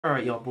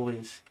Alright, y'all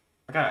boys.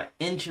 I got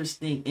an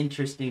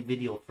interesting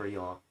video for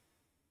y'all.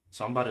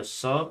 So I'm about to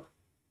sub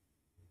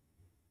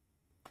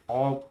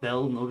all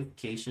bell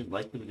notifications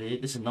like the video.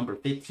 This is number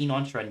 15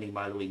 on trending,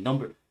 by the way.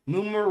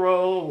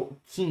 Número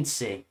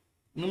 15.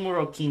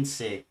 Número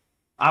 15.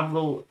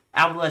 Hablo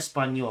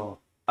español.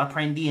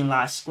 Aprendí en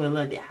la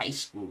escuela de high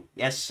school.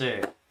 Yes,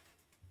 sir.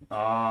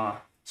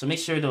 So make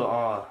sure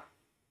to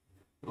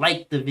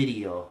like the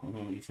video.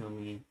 You feel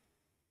me?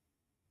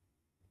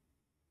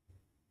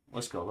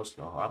 Let's go.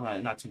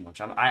 I'm not too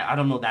much. I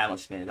don't know that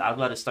much Spanish. I've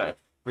got to start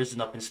risen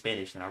up in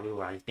Spanish, and I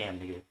realized, damn,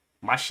 nigga,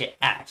 my shit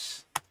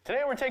ass.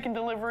 Today we're taking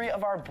delivery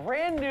of our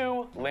brand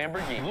new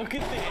Lamborghini. Look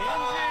at the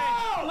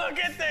engine! Look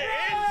at the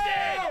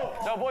engine!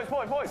 No, boys,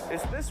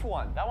 it's this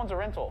one. That one's a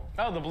rental.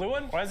 Oh, the blue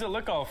one? Why does it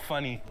look all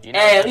funny? You know,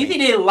 hey, at least he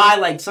didn't lie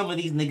like some of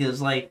these niggas,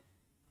 like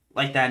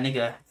that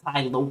nigga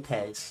Ty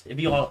Lopez. If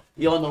y'all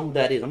know who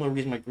that is, I'm gonna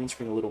raise my green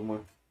screen a little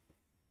more.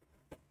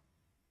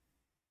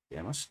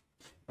 Yeah,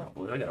 oh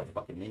boy, I got a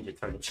fucking Ninja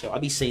Turtle show. I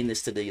be saying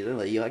this today. They're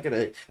like, yo, I got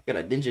a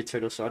Ninja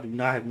Turtle, so I do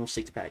not have no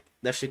 6-pack.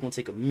 That shit gonna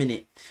take a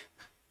minute.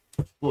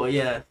 Well,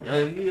 yeah,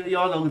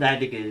 y'all know who that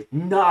nigga is.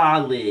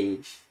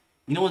 Knowledge.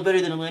 You know what's better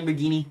than a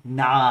Lamborghini?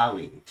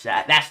 Knowledge.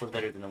 That's what's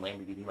better than a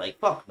Lamborghini. Like,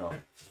 fuck no.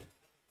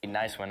 Be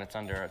nice when it's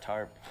under a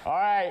tarp. All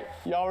right,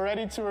 y'all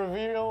ready to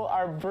reveal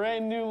our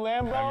brand new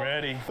Lambo? I'm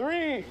ready.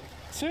 3,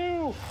 2,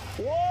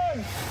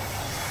 1.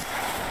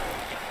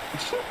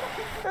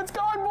 It's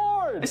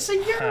cardboard! It's a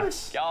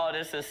Urus! Yo,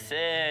 this is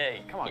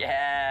sick. Come on.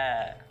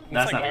 Yeah.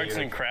 That's like arts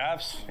and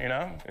crafts, you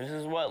know? This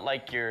is what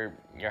like your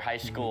high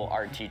school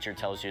art teacher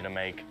tells you to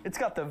make. It's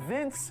got the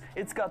vents,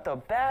 it's got the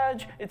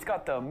badge, it's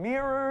got the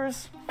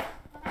mirrors.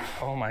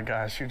 Oh my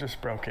gosh, you just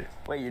broke it.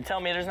 Wait, you tell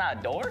me there's not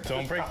a door?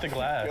 Don't break the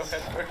glass.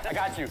 I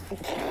got you.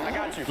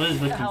 What is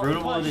the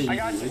convertible? I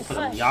got you. Put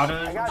a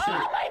Miata or some shit?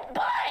 My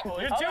butt!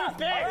 You're too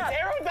thick! It's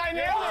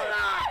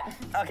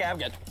aerodynamic! Okay, I'm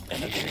good.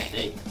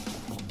 Hey.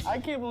 I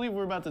can't believe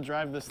we're about to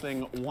drive this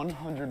thing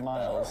 100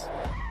 miles.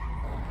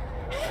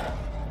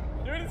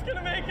 Dude, it's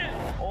gonna make it!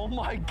 Oh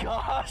my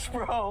gosh,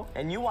 bro.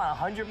 And you want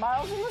 100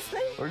 miles in this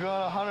thing? We're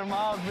going 100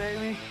 miles,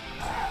 baby.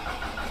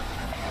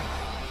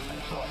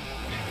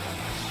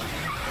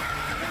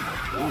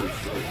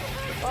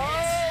 Oh, we're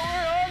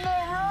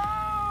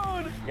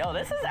on the road! Yo,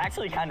 this is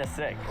actually kind of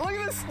sick. Look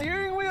at the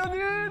steering wheel,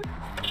 dude.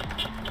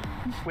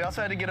 We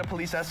also had to get a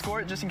police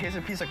escort just in case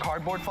a piece of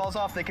cardboard falls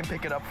off. They can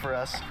pick it up for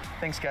us.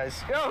 Thanks,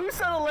 guys. Yo, who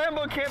said a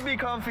Lambo can't be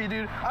comfy,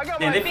 dude? I got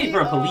my they paid feet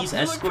for a up. police You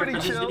look escort pretty for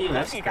this chill. video?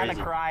 That's You're kind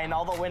crazy. of crying.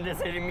 All the wind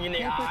is hitting me in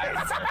the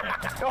eyes.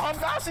 Yo, how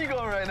fast are you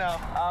going right now?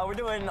 We're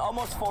doing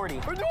almost 40.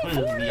 We're doing What is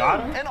it, 40.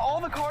 Miata? And all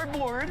the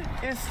cardboard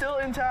is still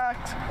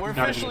intact. We're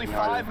Gotta be officially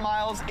Miata. 5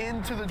 miles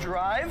into the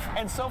drive.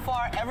 And so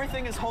far,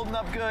 everything is holding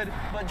up good.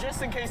 But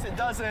just in case it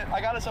doesn't, I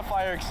got us a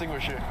fire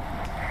extinguisher.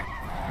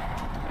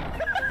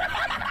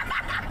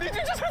 Did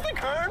you just hit the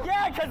curb?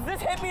 Yeah, because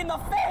this hit me in the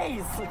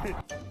face.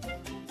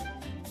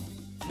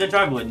 They're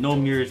driving with no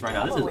mirrors right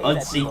now. This is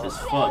unsafe as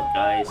fuck,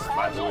 guys,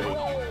 by the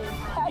way.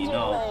 You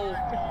know.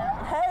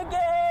 Hey,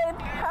 Gabe.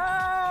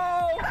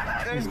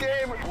 Hi. There's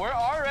Gabe. We're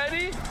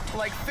already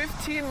like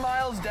 15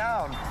 miles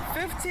down.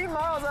 15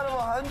 miles out of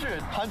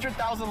 100.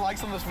 100,000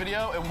 likes on this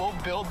video and we'll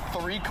build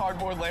 3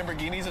 cardboard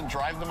Lamborghinis and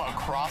drive them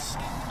across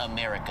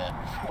America.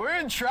 We're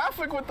in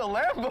traffic with the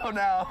Lambo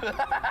now.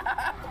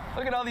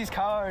 Look at all these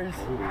cars.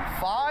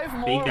 5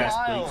 more Big-ass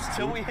miles plates,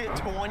 till too. we hit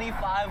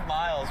 25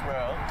 miles,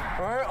 bro.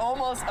 We're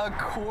almost a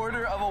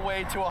quarter of a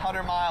way to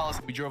 100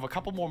 miles. We drove a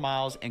couple more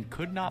miles and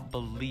could not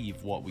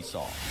believe what we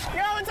saw.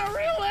 Yo, it's a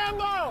real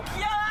Lambo!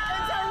 Yeah.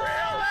 It's a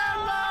real Lambo!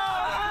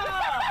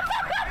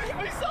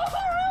 We saw the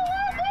real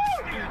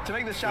Lambo! To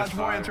make this challenge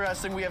more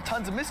interesting, we have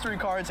tons of mystery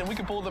cards and we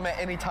can pull them at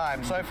any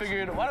time. So I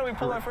figured, why don't we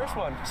pull our first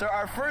one? So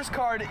our first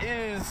card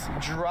is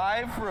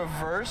drive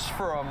reverse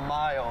for a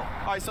mile.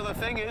 All right, so the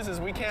thing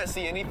is we can't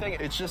see anything.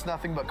 It's just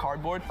nothing but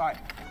cardboard. All right,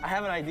 I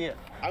have an idea.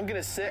 I'm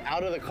gonna sit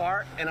out of the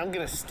car and I'm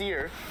gonna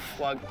steer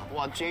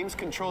while James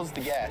controls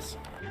the gas.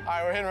 All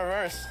right, we're hitting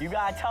reverse. You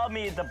gotta tell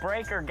me the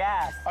brake or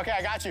gas. Okay,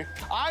 I got you.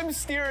 I'm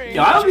steering.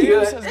 Yo, I don't be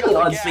James good. has It's got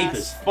the unsafe gas.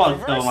 as fuck,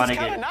 Reverse though, my is nigga.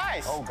 kind of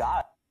nice. Oh,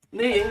 God.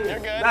 You're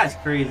good. That's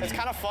crazy. It's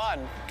kind of fun.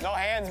 No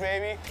hands,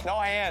 baby. No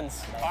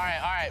hands. All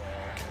right.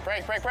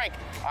 Brake. All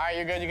right,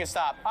 you're good. You can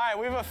stop. All right,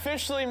 we've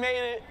officially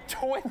made it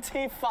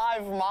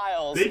 25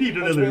 miles. They need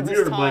which another means it's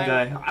mirror, my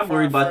guy. time I'm for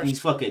worried our about first these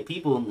fucking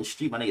people in the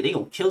street, my nigga. They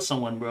gonna kill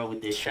someone, bro,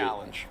 with this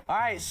challenge. All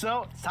right,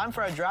 so it's time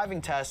for our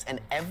driving test, and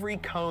every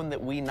cone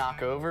that we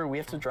knock over, we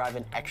have to drive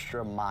an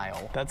extra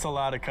mile. That's a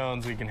lot of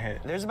cones we can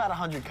hit. There's about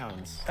 100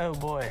 cones. Oh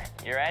boy.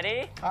 You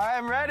ready? All right,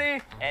 I'm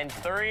ready. And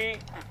 3,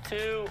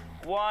 2,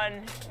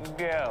 1,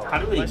 go. How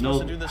do Am I they supposed know?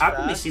 to do this How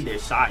can they fast? see their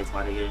sides,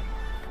 my nigga?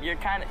 You're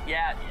kind of,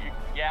 yeah.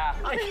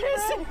 I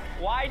can't see.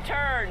 Wide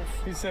turns.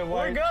 He said,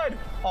 We're good.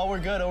 Oh, we're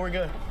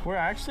good. We're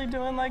actually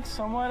doing like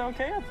somewhat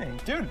okay, I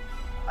think. Dude,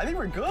 I think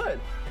we're good.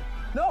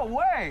 No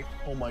way.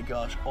 Oh my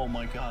gosh. No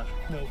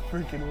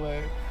freaking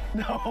way.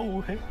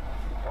 No way.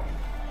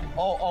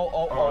 Oh.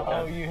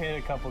 Oh, you hit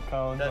a couple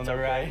cones That's on the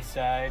okay. right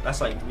side.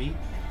 That's like 3.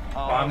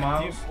 5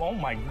 miles. Dude, oh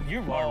my,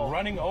 you are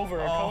running over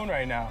a cone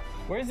right now.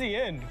 Where's the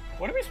end?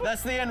 What are we supposed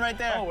That's the end right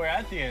there. Oh, we're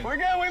at the end. We're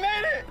good, we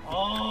made it!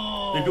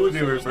 Oh. They're doing the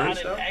so there's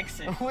reverse not an now?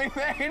 exit. We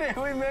made it,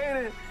 we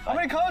made it. How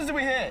many cones did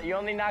we hit? You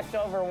only knocked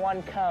over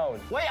 1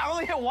 cone. Wait, I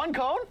only hit 1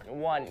 cone?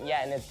 1,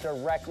 yeah, and it's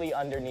directly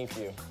underneath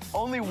you.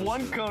 Only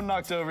 1 cone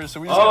knocked over, so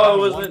we just Oh, got it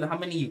was one how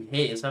many you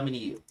hit? It's how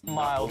many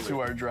mile to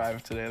our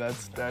drive today.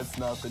 That's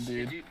nothing,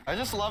 dude. I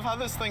just love how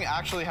this thing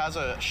actually has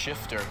a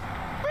shifter.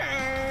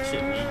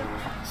 Shit,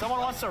 man. Someone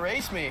wants to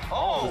race me.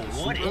 Oh,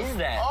 What is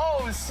that?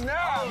 oh,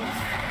 snap!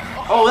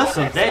 Oh, that's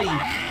a Betty.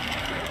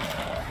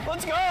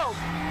 Let's go!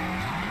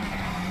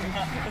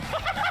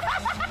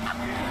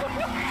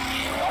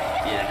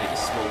 Yeah, they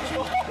just smoked you.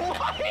 Oh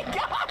my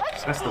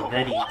gosh! That's the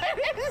Betty. What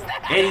is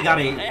that? And he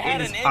got it. It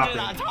had And an it's engine popping.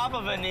 on top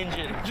of an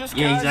engine. Just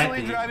Yeah, casually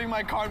exactly. driving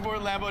my cardboard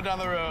Lambo down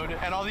the road,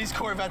 and all these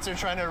Corvettes are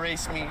trying to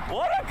race me.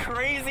 What a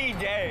crazy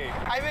day.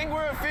 I think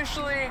we're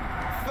officially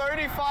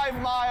 35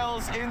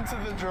 miles into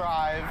the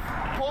drive.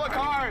 Pull a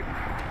card. All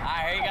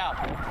right, here you go.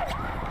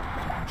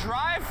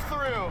 Drive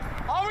through.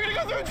 Oh, we're gonna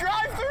go through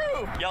drive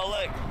through. Yo,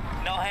 look,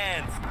 no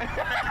hands.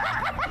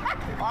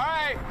 All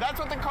right, that's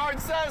what the card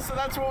says, so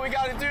that's what we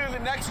gotta do. The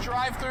next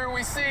drive through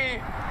we see,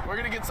 we're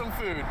gonna get some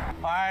food.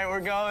 All right, we're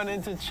going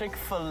into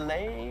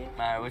Chick-fil-A.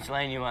 All right, which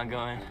lane you want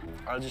going?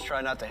 I'll just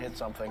try not to hit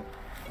something.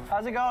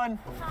 How's it going?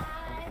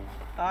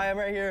 Hi, I'm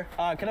right here.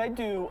 Can I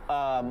do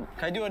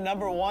a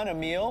number 1, a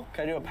meal?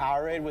 Can I do a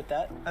Powerade with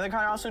that? And then can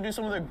I also do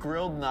some of the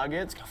grilled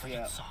nuggets?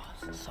 Yeah. Sauce.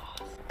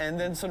 And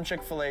then some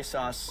Chick-fil-A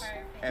sauce,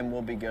 and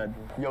we'll be good.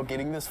 Yo,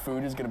 getting this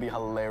food is gonna be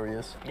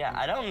hilarious. Yeah,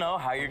 I don't know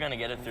how you're gonna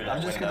get it through that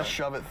I'm just gonna window.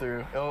 shove it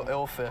through.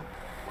 It'll fit.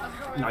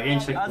 No, getting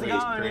How's it Chick-fil-A is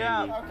going? crazy.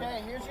 Yeah.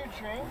 Okay, here's your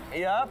drink.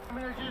 Yep.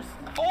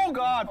 Oh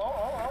God.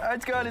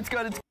 It's good. It's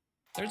good. It's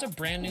There's a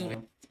brand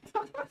new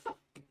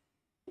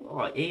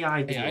Oh,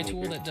 AI AI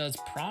tool that does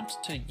prompts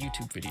to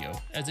YouTube video.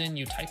 As in,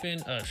 you type in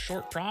a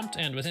short prompt,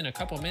 and within a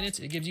couple minutes,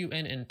 it gives you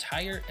an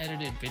entire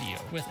edited video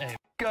with a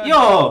good.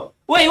 Yo,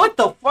 wait, what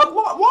the fuck?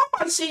 Why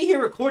am I sitting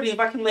here recording if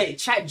I can let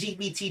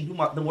ChatGPT do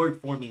the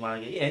work for me,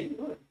 man? Yeah,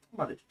 I'm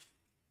about to.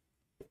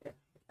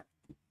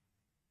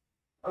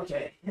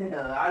 Okay,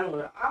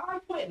 I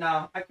quit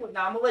now. I'm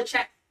gonna let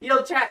Chat. I'm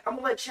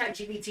gonna let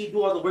ChatGPT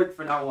do all the work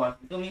for now on.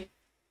 You feel me?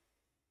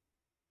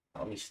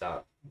 Let me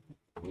stop.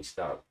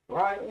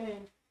 Right,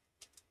 man.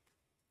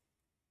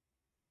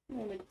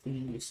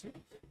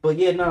 But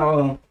yeah,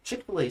 no,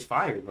 Chick-fil-A's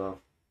fire though.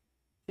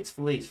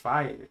 Chick-fil-A's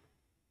fire.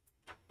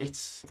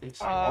 It's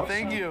awesome.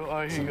 Thank you.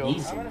 Oh, here you go.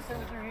 Easy. I'm gonna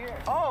send it through here.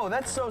 Oh,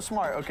 that's so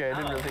smart. Okay, I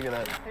didn't really think of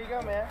that. Here you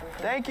go, man.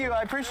 Thank you.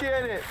 I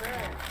appreciate it.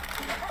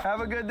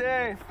 Have a good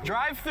day.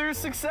 Drive-through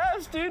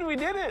success, dude. We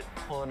did it.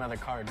 Pull another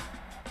card.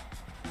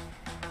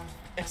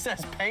 It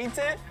says paint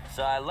it.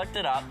 So I looked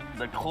it up.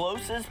 The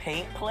closest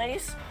paint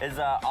place is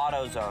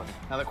AutoZone.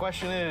 Now the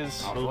question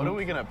is, what are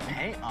we gonna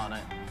paint on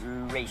it?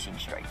 Racing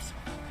stripes.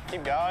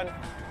 Keep going.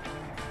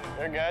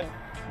 You're good.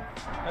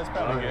 That's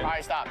probably good. All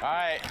right, stop. All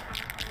right.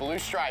 Blue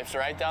stripes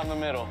right down the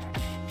middle.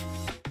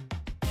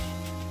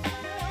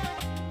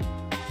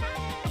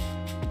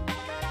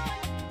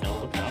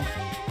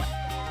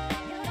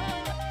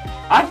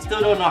 I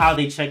still don't know how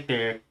they check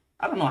their.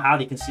 I don't know how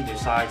they can see their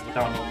size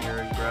without no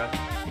mirrors, bro.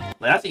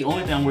 Like that's the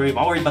only thing I'm worried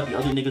about. I'm worried about the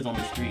other niggas on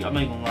the street. I'm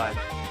not even gonna lie.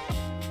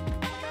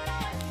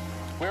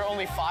 We're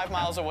only 5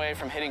 miles away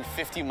from hitting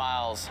 50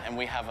 miles, and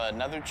we have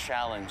another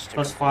challenge to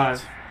Plus complete.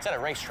 5. It's at a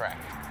racetrack.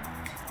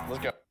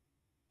 Let's go.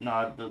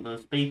 Nah, the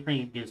spade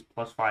cream gives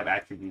 +5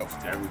 attributes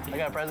to everything. I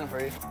got a present for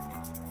you.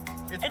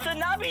 It's a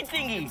knobby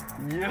thingy.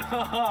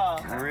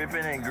 Yeah.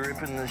 Ripping and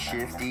gripping the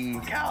shifty.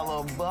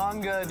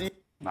 Cowabunga, dude.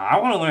 Nah, I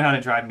want to learn how to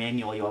drive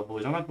manual, y'all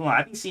boys. I'm not gonna lie.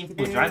 I be seeing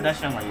people drive that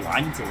shit. I'm like, yo,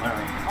 I need to learn.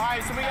 All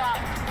right, so we got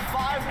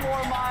 5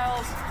 more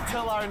miles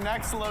till our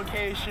next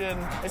location.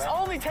 It's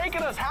only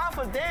taken us half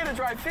a day to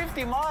drive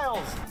 50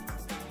 miles.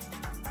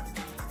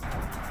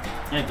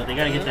 Yeah, but they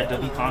gotta get that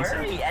W Where are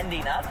concept. we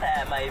ending up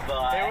at, my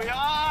boy? Here we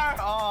are.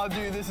 Oh,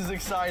 dude, this is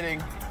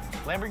exciting.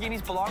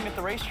 Lamborghinis belong at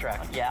the racetrack.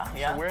 Yeah.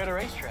 So we're at a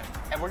racetrack,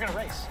 and we're gonna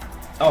race.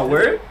 Oh,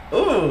 word?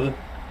 Ooh.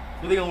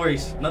 What they gonna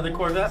race? Another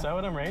Corvette? Is that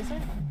what I'm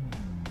racing?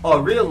 Oh,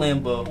 a real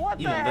Lambo. What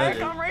the Even heck?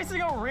 better. I'm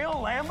racing a real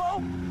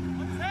Lambo?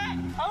 What's that?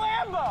 A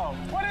Lambo.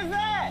 What is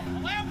that? A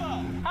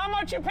Lambo. How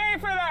much you pay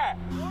for that?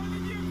 What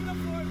did you give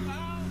for the 4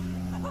 pounds?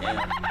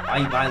 Yeah. Why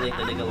you violate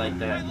the nigga like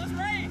that? Let's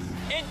race.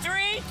 In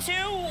 3, 2,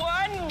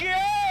 1,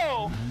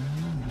 go!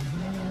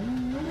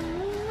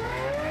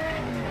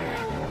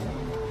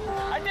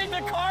 I think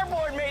the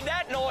cardboard made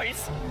that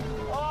noise.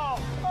 Oh,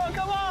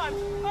 come on.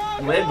 Oh,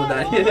 come Lambo on.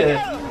 that, Oh, look yeah. at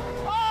him.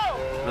 Oh.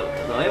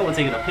 The Lambo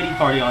taking a pity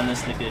party on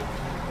this nigga.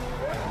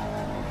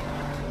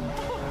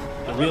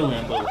 The real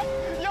Lambo.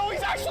 Yo,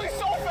 he's actually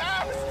so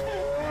fast.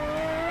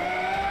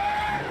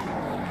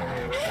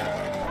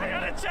 I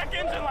gotta check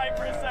engine light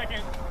for a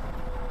second.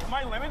 Am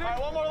I limited? All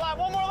right, one more lap.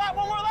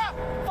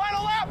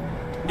 Final lap.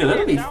 Dude,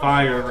 that'd be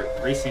fire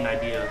racing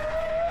idea.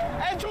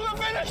 And to the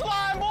finish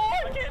line, boy.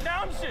 I can't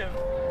downshift.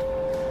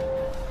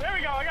 There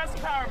we go. I got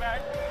some power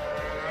back.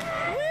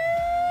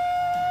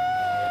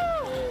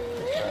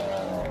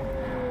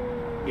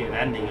 Yeah,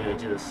 that nigga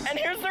just. And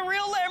here's the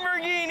real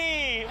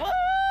Lamborghini!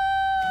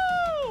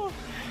 Woo!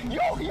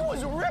 Yo, he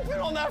was ripping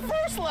on that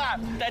first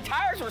lap. The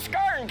tires were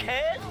scarring,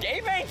 kid.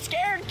 Gabe ain't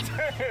scared.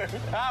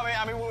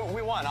 I mean,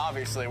 we won,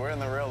 obviously. We're in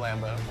the real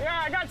Lambo. Yeah,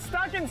 I got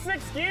stuck in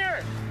 6th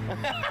gear. We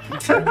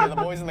got the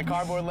boys in the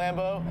cardboard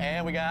Lambo,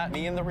 and we got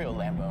me in the real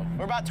Lambo.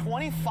 We're about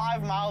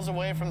 25 miles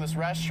away from this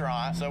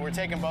restaurant, so we're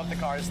taking both the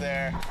cars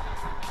there.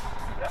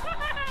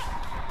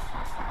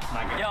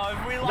 Yo,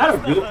 if we Not a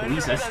lost the real hood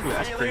police. for That's the true.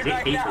 That's ceiling crazy. They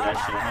right pay for now. that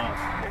shit, huh?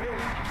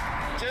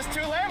 Just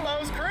 2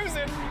 Lambos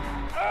cruising.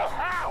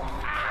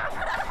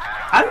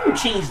 How do you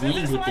change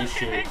lanes with this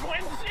shit? Big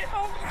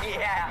windshield.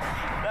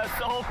 Yeah, that's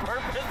the whole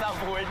purpose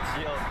of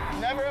windshield.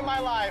 Never in my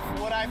life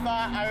would I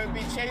thought I would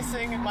be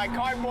chasing my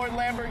cardboard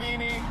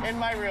Lamborghini in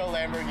my real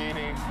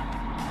Lamborghini.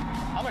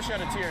 I'm gonna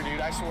shed a tear, dude,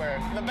 I swear.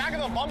 The back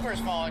of the bumper's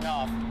falling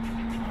off.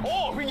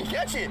 Oh, we can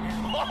catch it. Yo,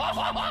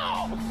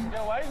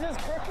 why is this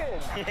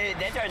crooked?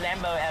 That's our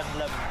Lambo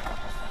emblem.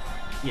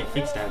 Yeah,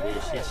 fix that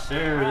bitch. Yes,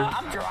 sir.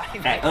 I'm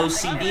driving. That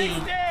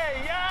OCD.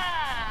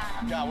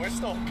 God, we're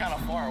still kind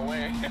of far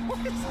away.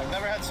 I've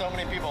never had so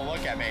many people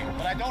look at me,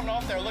 but I don't know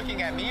if they're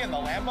looking at me in the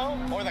Lambo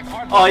or the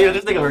cardboard. Oh, yeah,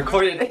 this nigga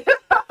recorded it.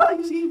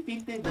 You see,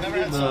 peep it. Never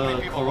had so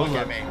many people look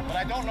at me, but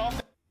I don't know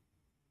if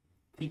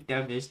Peep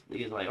that bitch.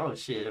 Nigga's like, oh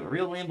shit, a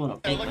real Lambo and a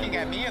they're fake looking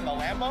Lambo. at me in the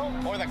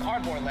Lambo or the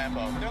cardboard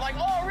Lambo. They're like,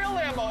 oh, a real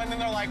Lambo, and then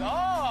they're like,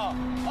 oh,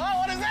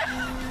 what is that?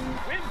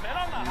 We've been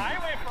on the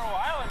highway for a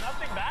while and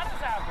nothing bad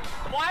has happened.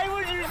 Why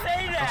would you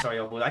say I'm that? sorry,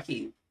 y'all boys.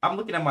 I'm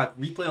looking at my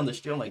replay on the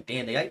stream. I'm like,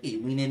 damn, I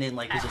keep leaning in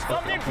like this is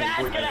fucking. Something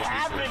bad's gonna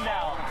happen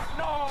now.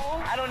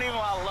 No. I don't even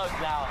want to look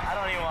now. I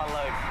don't even want to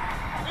look.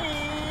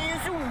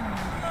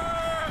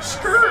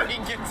 Sure. He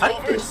gets I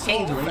over just so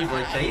changed the lane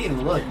like that. He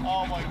didn't look.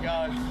 Oh my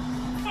gosh.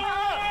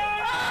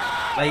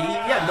 Like, you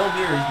got no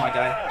mirrors, my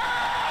guy.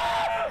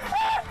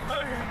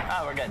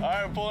 Oh, we're good. All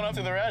right, we're pulling up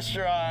to the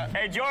restaurant.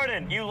 Hey,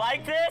 Jordan, you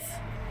like this?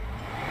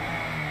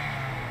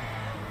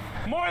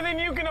 More than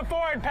you can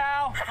afford,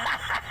 pal.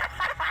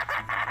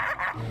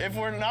 If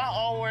we're not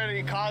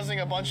already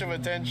causing a bunch of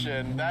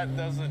attention, that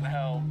doesn't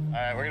help. All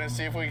right, we're gonna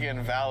see if we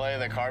can valet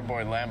the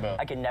cardboard Lambo.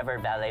 I can never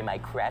valet my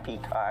crappy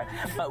car,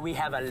 but we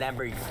have a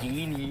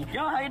Lamborghini.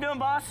 Yo, how you doing,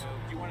 boss? Do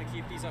you want to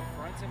keep these up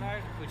front tonight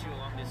or put you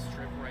along this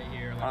strip right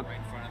here, like right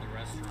in front of the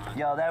restaurant?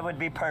 Yo, that would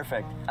be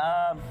perfect.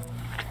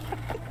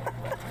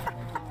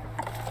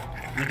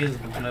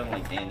 Niggas looking at him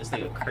like, damn, this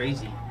nigga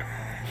crazy.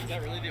 Is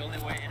that really the only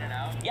way in and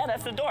out? Yeah,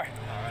 that's the door.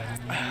 All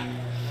right.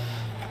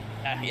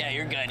 Yeah,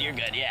 you're good,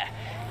 yeah.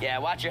 Yeah,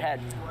 watch your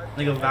head.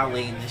 Nigga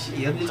valeting this shit.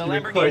 Yeah, this The is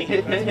Lamborghini.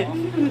 recorded.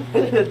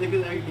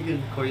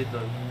 Nigga recorded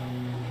though.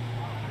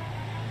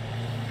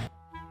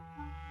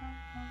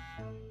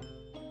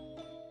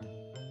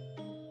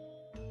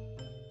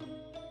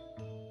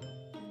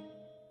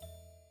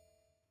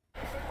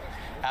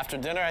 After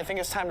dinner, I think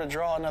it's time to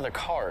draw another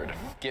card.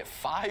 Get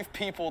 5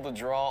 people to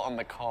draw on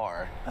the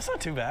car. That's not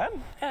too bad.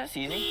 Yeah, that's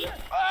easy.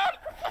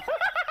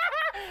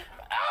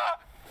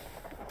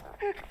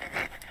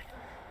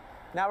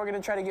 Now we're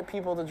gonna try to get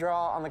people to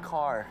draw on the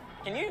car.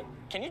 Can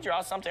you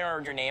draw something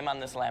or your name on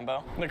this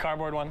Lambo? The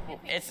cardboard one.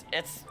 It's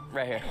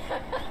right here.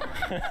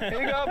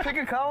 Here you go, pick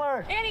a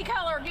color. Any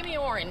color, give me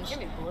orange. Give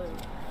me blue.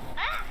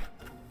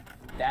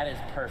 That is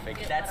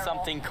perfect. That's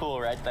something cool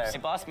right there. Hey,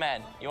 boss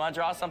man, you want to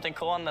draw something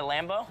cool on the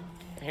Lambo?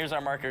 Here's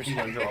our markers. You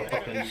gonna draw a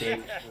fucking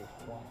dick.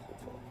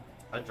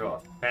 I draw a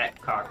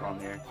fat cock on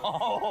there.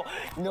 Oh,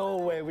 no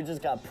way. We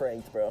just got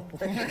pranked, bro.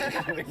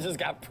 We just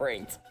got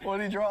pranked. What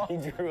did he draw? He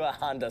drew a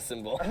Honda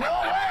symbol. Hey,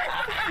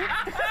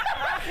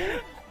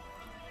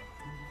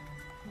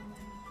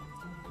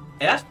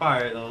 that's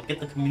fire though. Get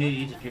the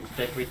community to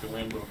decorate the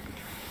Lambo.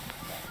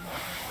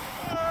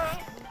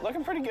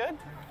 Looking pretty good.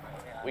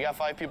 We got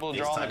 5 people to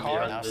draw on the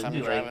car. Now it's time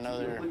to drive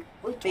another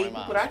Look, 20 look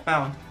miles. what I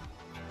found.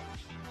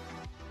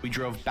 We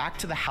drove back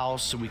to the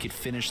house so we could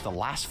finish the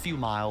last few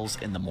miles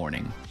in the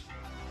morning.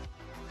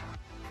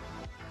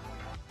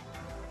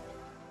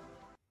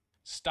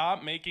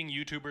 Stop making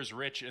YouTubers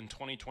rich in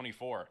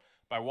 2024.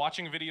 By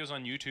watching videos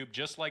on YouTube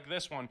just like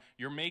this one,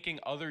 you're making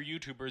other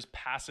YouTubers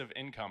passive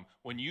income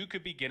when you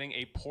could be getting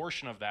a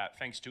portion of that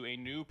thanks to a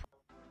new...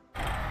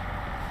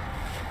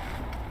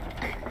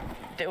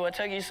 Dude, what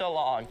took you so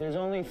long? There's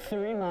only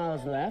 3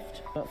 miles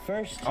left, but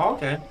first, Oh,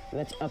 okay.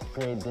 let's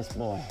upgrade this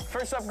boy.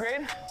 First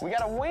upgrade, we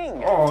got a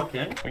wing. Oh,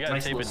 okay. We gotta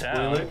nice tape little it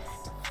down. spoiler.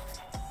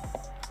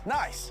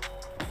 Nice.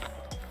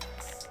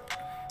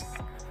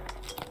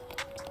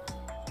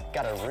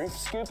 Got a roof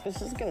scoop.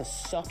 This is gonna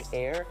suck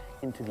air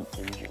into the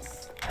engine.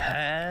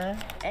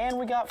 And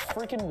we got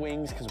freaking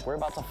wings because we're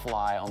about to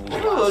fly on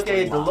these. Ooh,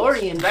 okay,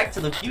 DeLorean, Back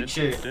to the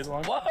Future.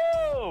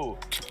 Whoa!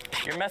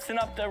 You're messing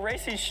up the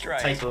racing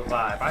stripe. Type of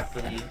vibe, I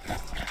feel you.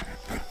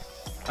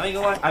 I ain't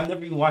gonna lie, I've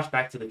never even watched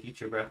Back to the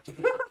Future, bro.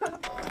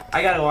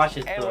 I gotta watch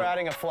it And though. we're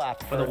adding a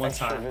flap For the one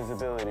extra time.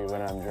 visibility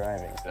when I'm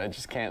driving. I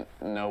just can't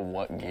know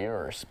what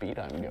gear or speed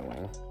I'm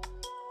going.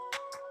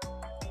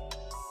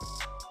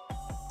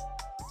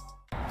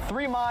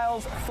 3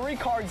 miles, 3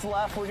 cards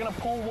left. We're gonna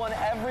pull one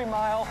every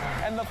mile.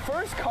 And the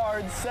first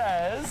card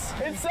says,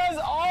 it says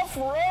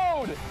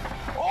off-road.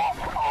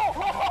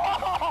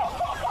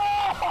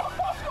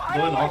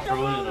 Going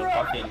off-road in a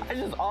fucking... I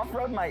just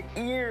off-road my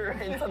ear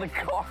into the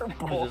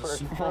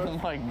cardboard. Oh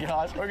my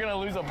gosh, we're gonna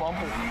lose a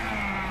bumper.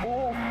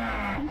 Oh,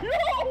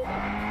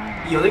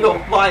 Yo, they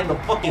gonna fly in the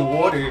fucking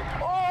water.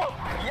 oh,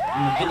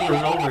 yeah. And the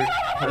video's over.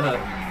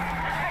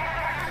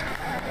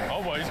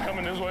 Oh boy, he's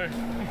coming this way.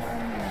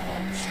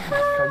 Can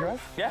I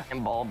drive? Yeah.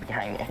 And ball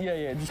behind you.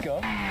 Yeah, just go.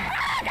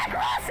 I got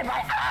grass in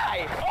my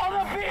eye on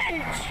the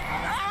beach.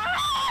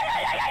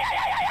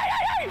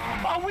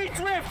 Oh, we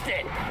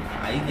drifted.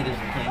 I think it's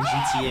playing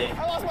GTA. I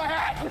lost my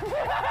hat.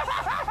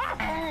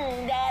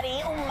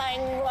 Daddy, oh my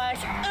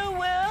gosh. Ooh,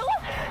 woo.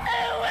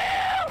 Ooh, woo.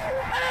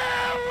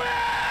 Ooh,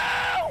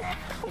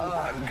 woo. Oh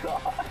my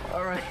god.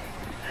 All right,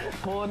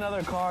 pull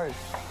another card.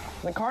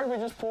 The card we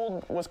just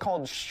pulled was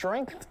called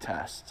Strength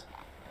Test.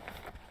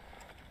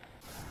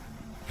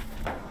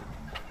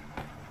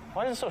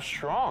 Why is it so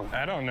strong?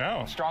 I don't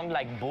know. Strong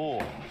like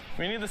bull.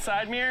 We need the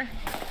side mirror.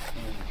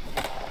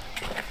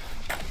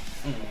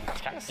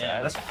 It's kind of sad.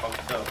 Yeah, that's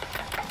fucked up.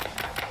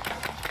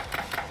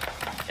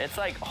 It's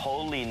like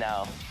holy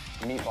now.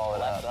 Meatball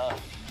it up.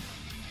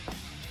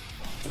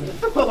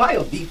 Why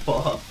a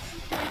meatball?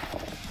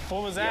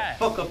 What was that?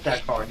 Fuck up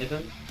that car,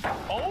 nigga.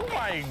 Oh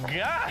my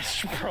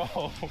gosh, bro.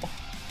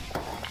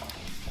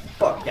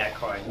 Fuck that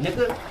car,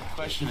 nigga.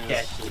 Question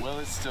That is, shit. will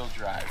it still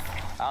drive?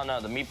 I don't know,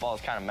 the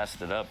meatballs kind of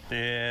messed it up.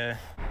 Yeah.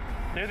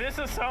 Dude, this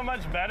is so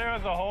much better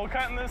with the hole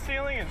cut in the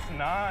ceiling. It's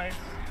nice.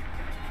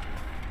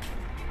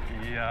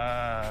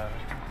 Yeah.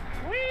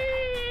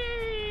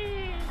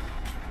 Whee!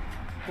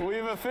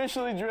 We've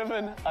officially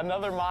driven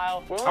another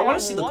mile. We only I wanna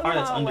have see the one car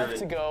that's mile under left it.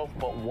 to go,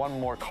 but one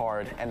more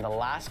card, and the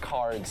last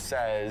card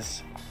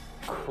says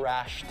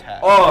crash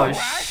test. Oh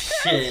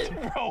shit.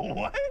 Bro,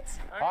 what?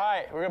 All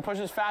right, we're gonna push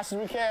as fast as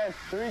we can.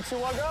 3, 2,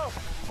 1, go!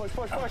 Push,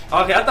 push, push.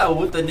 Okay, I thought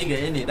with the nigga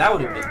in it, that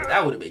would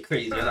have been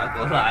crazy. I'm not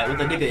gonna lie. With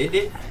the nigga in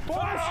it,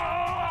 Push!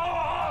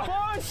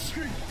 Push!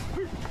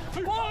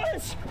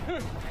 Push!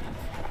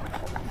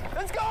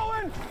 It's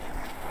going!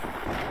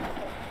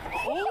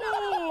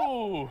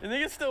 Ooh! You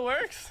think it still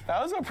works?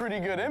 That was a pretty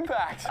good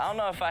impact. I don't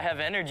know if I have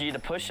energy to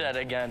push that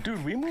again.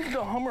 Dude, we moved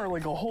the Hummer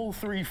like a whole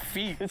 3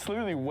 feet. It's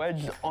literally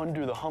wedged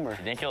under the Hummer. You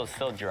think it'll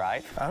still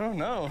drive? I don't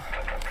know.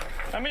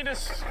 Let me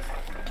just...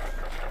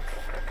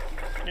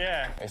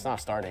 Yeah. It's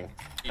not starting.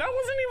 That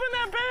wasn't even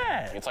that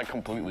bad. It's like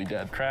completely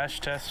dead. Crash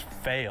test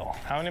fail.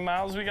 How many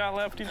miles we got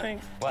left, do you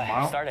think? What?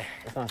 mile? Started.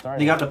 It's not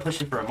starting. you got to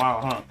push it for a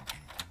mile, huh?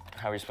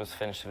 How are we supposed to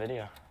finish the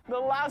video? The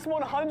last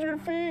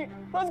 100 feet.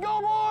 Let's go,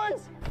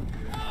 boys!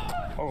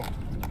 Oh,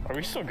 are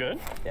we still good?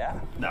 Yeah.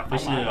 Nah,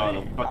 pushing it on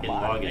the fucking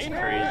log is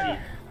crazy.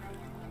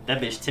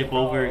 That bitch tip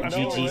over. I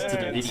know GG's to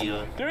the it is.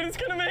 video. Dude, it's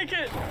gonna make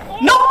it.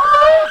 No!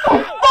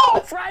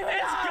 Drive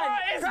it on!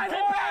 It's Drive it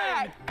gone.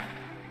 back!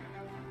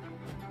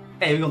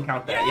 Hey, we gonna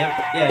count that.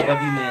 Yeah,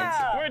 W mans.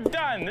 We're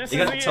done. This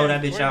You is gotta the tow end.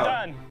 that bitch We're out.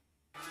 done.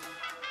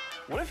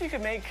 What if you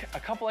could make a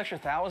couple extra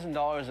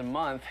 $1,000 a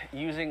month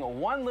using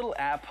one little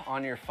app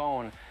on your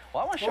phone?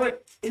 Well, I want to show you.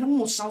 But it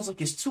almost sounds like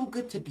it's too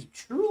good to be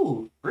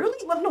true.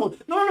 Really? No,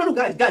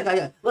 guys.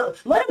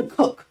 Let him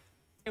cook.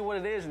 What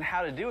it is and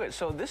how to do it.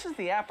 So this is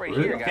the app right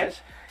Really? here, Okay. guys.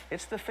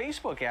 It's the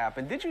Facebook app.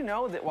 And did you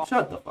know that while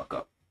Shut the fuck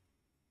up.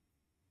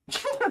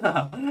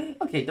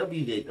 Okay,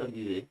 W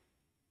did.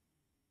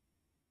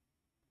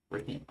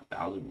 Breaking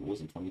 1,000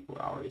 rules in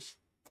 24 hours.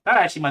 That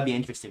actually might be an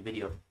interesting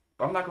video.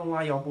 But I'm not gonna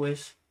lie, y'all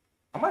boys.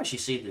 I might actually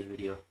save this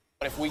video.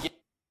 But if we get...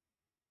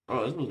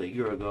 Oh, this was a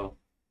year ago.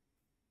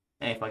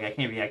 Hey, fuck, I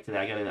can't react to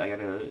that. I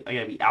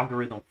gotta be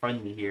algorithm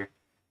friendly here.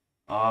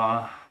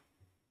 I'm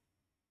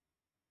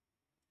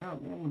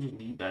gonna just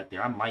leave that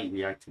there. I might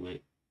react to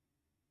it.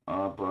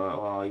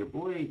 But your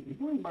boy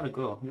about to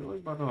go. Your boy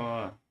about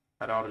to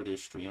head out of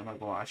this stream. I'm not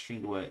going. I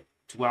streamed what,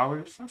 2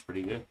 hours? That's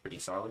pretty good. Pretty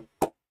solid.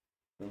 I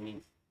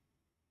mean,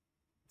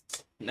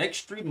 next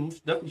stream,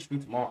 definitely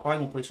stream tomorrow. Probably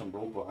gonna play some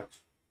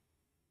Roblox.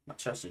 My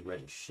chest is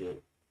red as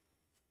shit.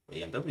 But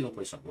yeah, I'm definitely gonna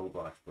play some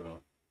Roblox,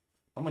 bro.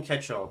 I'm gonna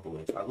catch y'all,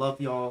 boys. I love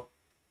y'all.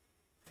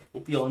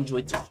 Hope y'all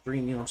enjoyed the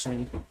stream. You know what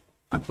I'm saying?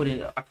 I put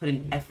in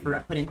effort. I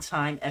put in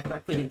time. I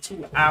put in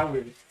 2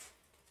 hours.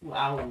 2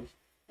 hours.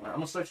 I'm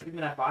gonna start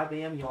streaming at 5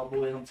 a.m. Y'all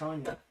boys. I'm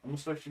telling you. I'm gonna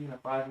start streaming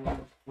at 5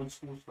 a.m. when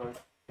school starts.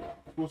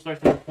 School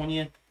starts on the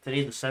 20th.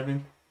 Today's the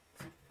 7th.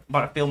 I'm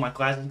about to fail my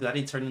classes because I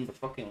didn't turn in the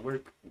fucking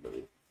work.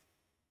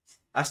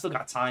 I still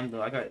got time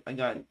though. I got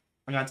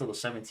until the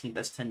 17th.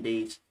 That's 10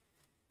 days.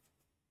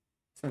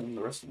 Turn in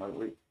the rest of my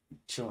work.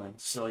 Chilling.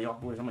 So y'all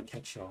boys, I'm gonna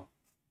catch y'all.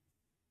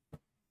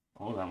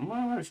 Hold on, I'm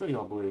gonna show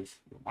y'all boys.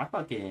 My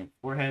fucking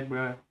forehead,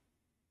 bro. I'm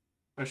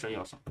gonna show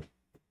y'all something.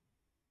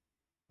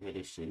 Look at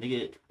this shit,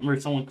 nigga.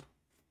 Remember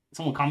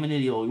someone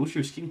commented, yo, what's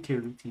your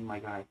skincare routine, my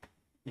guy?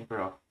 Yeah,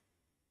 bro.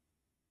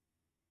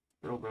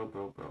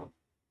 Bro.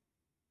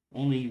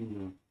 Only you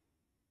knew.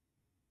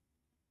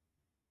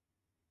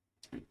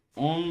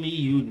 Only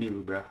you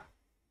knew, bro.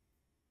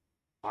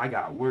 I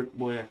got work,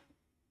 boy.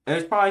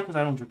 It's probably because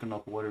I don't drink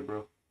enough water,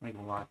 bro. I ain't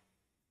gonna lie.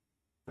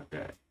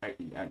 that.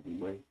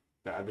 Anyway,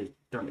 the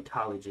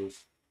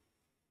dermatologist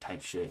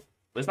type shit.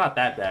 But it's not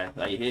that bad.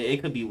 Like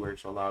it could be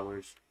worse, a lot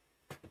worse.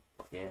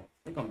 Yeah,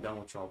 I think I'm done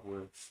with y'all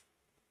boys.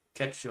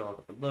 Catch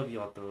y'all. I love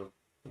y'all though.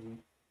 And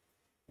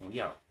we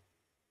out.